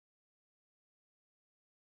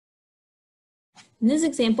In this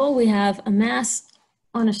example, we have a mass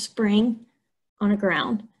on a spring on a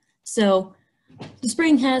ground. So the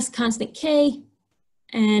spring has constant K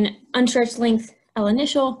and unstretched length L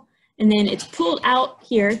initial, and then it's pulled out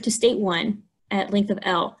here to state 1 at length of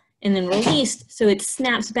L, and then released so it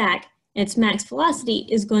snaps back, and its max velocity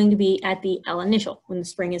is going to be at the L initial when the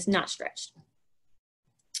spring is not stretched.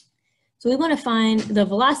 So we want to find the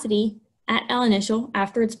velocity at L initial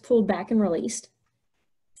after it's pulled back and released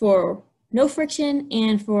for no friction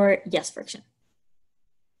and for yes friction.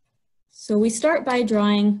 So we start by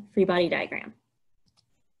drawing free body diagram.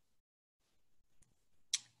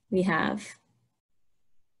 We have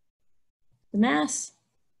the mass.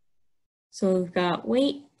 So we've got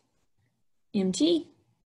weight, mg,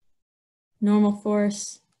 normal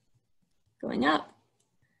force going up.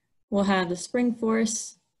 We'll have the spring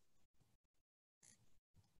force,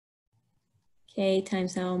 K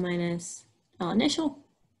times L minus L initial.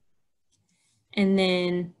 And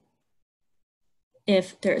then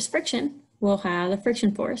if there is friction, we'll have the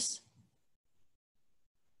friction force.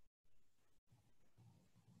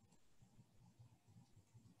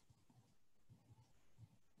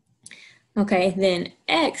 Okay, then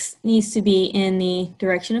X needs to be in the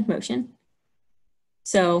direction of motion.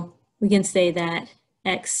 So we can say that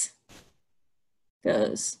X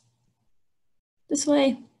goes this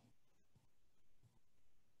way.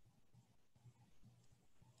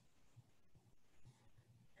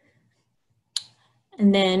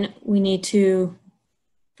 And then we need to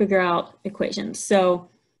figure out equations. So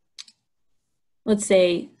let's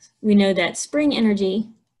say we know that spring energy,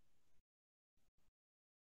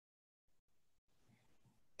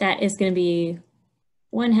 that is going to be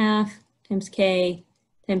 1/2 times K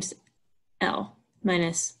times L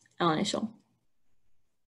minus L initial.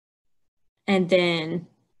 And then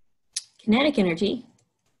kinetic energy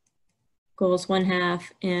equals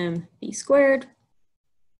 1/2 mv squared.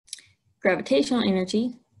 Gravitational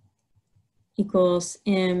energy equals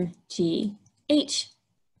mgh.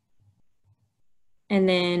 And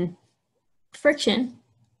then friction,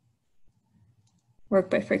 work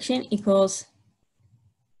by friction, equals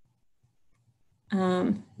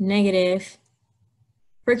negative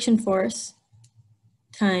friction force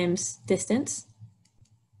times distance.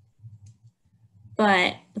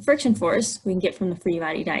 But the friction force we can get from the free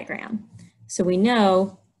body diagram. So we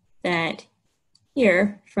know that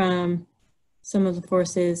here from sum of the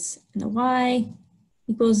forces in the y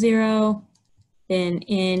equals 0, then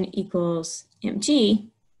n equals mg.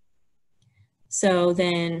 So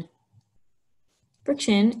then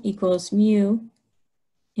friction equals mu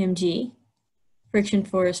mg. Friction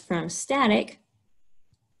force from static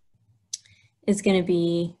is going to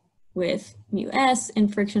be with mu s,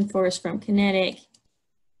 and friction force from kinetic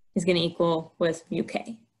is going to equal with mu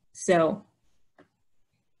k. So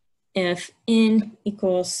if n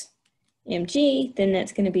equals mg, then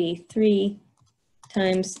that's going to be 3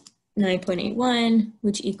 times 9.81,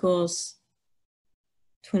 which equals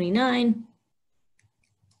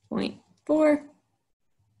 29.4.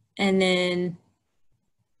 And then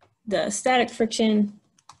the static friction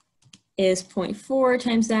is 0.4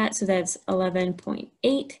 times that, so that's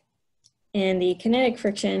 11.8. And the kinetic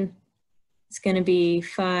friction is going to be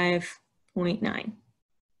 5.9.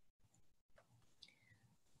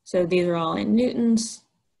 So these are all in newtons.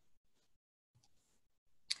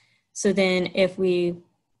 So then if we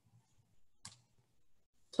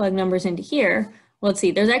plug numbers into here, well, let's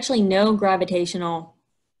see, there's actually no gravitational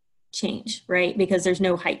change, right? Because there's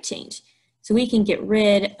no height change. So we can get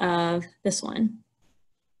rid of this one.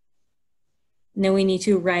 And then we need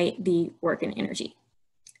to write the work and energy.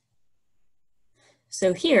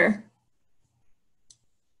 So here,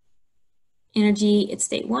 energy at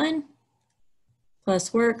state 1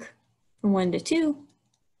 plus work from 1 to 2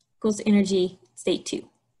 equals energy at state 2.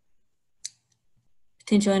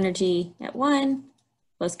 Potential energy at 1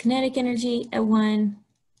 plus kinetic energy at 1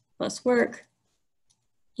 plus work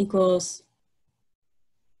equals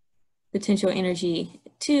potential energy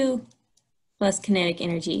at 2 plus kinetic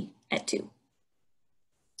energy at 2.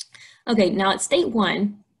 Okay, now at state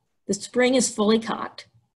 1, the spring is fully cocked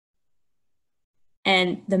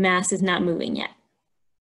and the mass is not moving yet.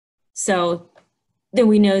 So then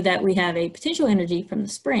we know that we have a potential energy from the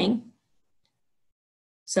spring.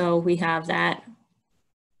 So we have that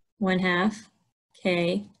 1/2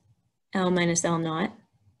 K L minus L naught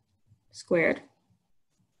squared.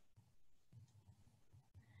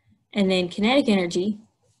 And then kinetic energy,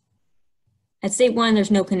 at state 1,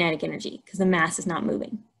 there's no kinetic energy because the mass is not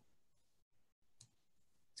moving.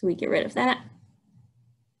 So we get rid of that.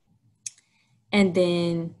 And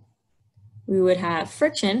then we would have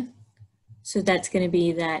friction. So that's going to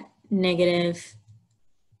be that negative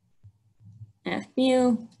F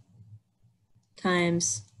mu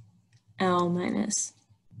times L minus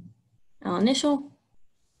L initial.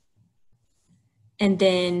 And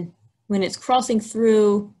then when it's crossing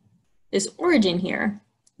through this origin here,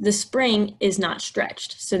 the spring is not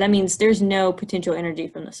stretched. So that means there's no potential energy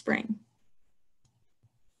from the spring.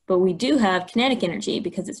 But we do have kinetic energy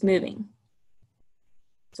because it's moving.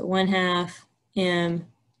 So 1/2 m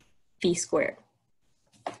v squared.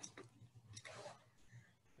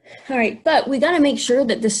 All right, but we got to make sure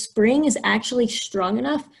that the spring is actually strong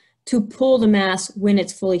enough to pull the mass when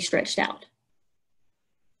it's fully stretched out.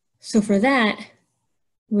 So for that,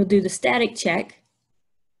 we'll do the static check.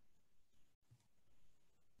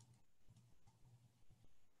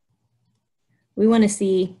 We want to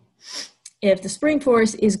see if the spring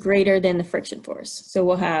force is greater than the friction force. So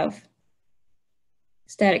we'll have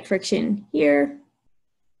static friction here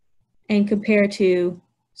and compare to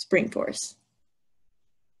spring force.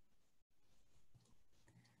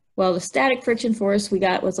 Well, the static friction force we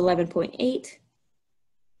got was 11.8.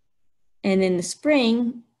 And then the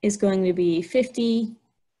spring is going to be 50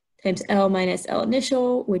 times L minus L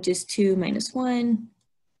initial, which is 2 minus 1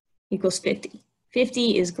 equals 50.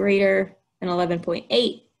 50 is greater than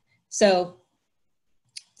 11.8. So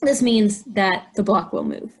this means that the block will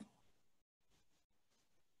move.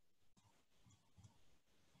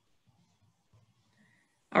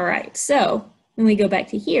 All right, so when we go back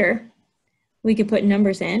to here, we could put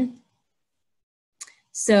numbers in.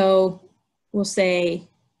 So we'll say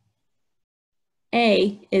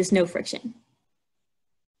A is no friction.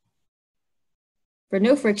 For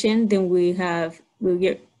no friction, then we'll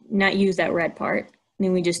not use that red part.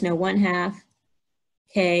 Then we just know 1/2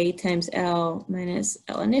 K times L minus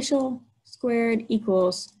L initial squared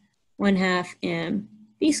equals 1/2 m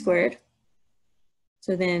v squared.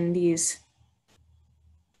 So then these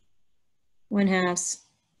 1/2s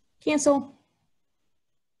cancel.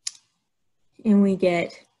 And we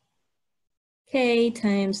get K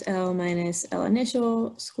times L minus L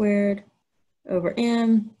initial squared over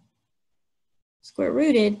m square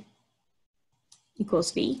rooted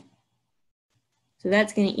equals V. So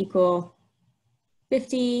that's going to equal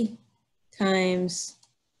 50 times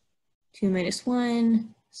 2 minus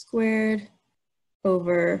 1 squared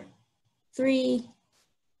over 3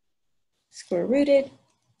 square rooted,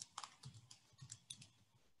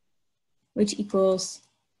 which equals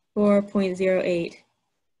 4.08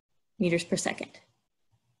 meters per second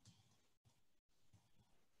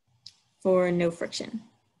for no friction.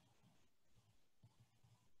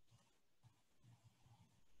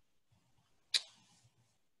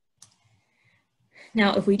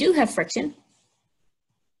 Now, if we do have friction,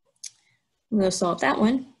 we'll solve that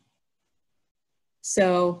one.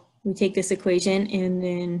 So we take this equation and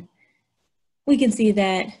then we can see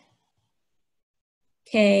that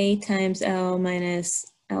K times L minus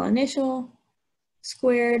L initial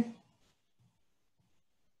squared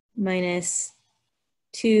minus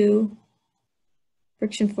 2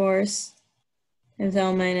 friction force times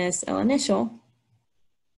L minus L initial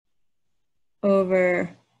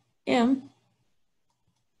over m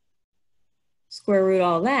square root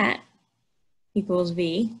all that equals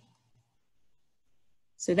V.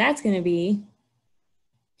 So that's going to be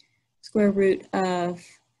square root of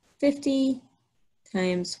 50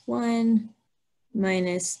 times 1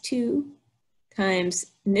 minus 2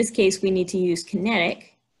 times, in this case, we need to use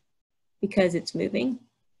kinetic because it's moving.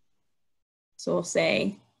 So we'll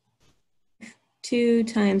say 2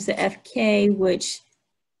 times the FK, which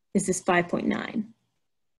is this 5.9.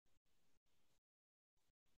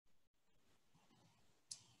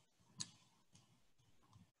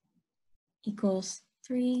 Equals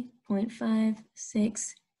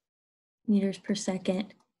 3.56 meters per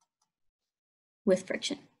second with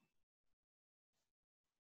friction.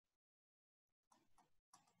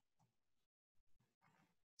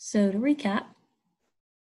 So to recap,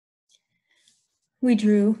 we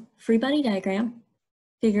drew free body diagram,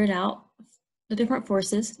 figured out the different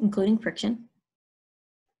forces, including friction.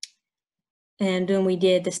 And then we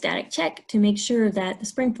did the static check to make sure that the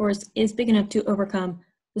spring force is big enough to overcome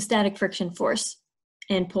the static friction force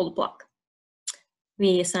and pull the block.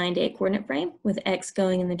 We assigned a coordinate frame with X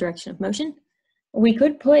going in the direction of motion. We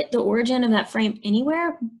could put the origin of that frame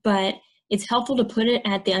anywhere, but it's helpful to put it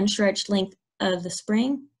at the unstretched length of the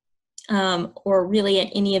spring, or really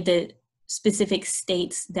at any of the specific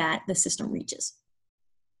states that the system reaches.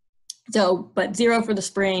 So, but 0 for the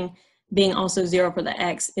spring being also 0 for the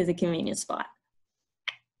X is a convenient spot.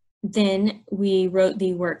 Then we wrote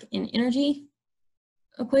the work and energy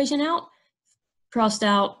equation out, crossed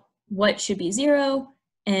out what should be 0,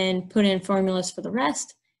 and put in formulas for the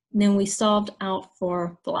rest. and then we solved out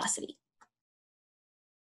for velocity.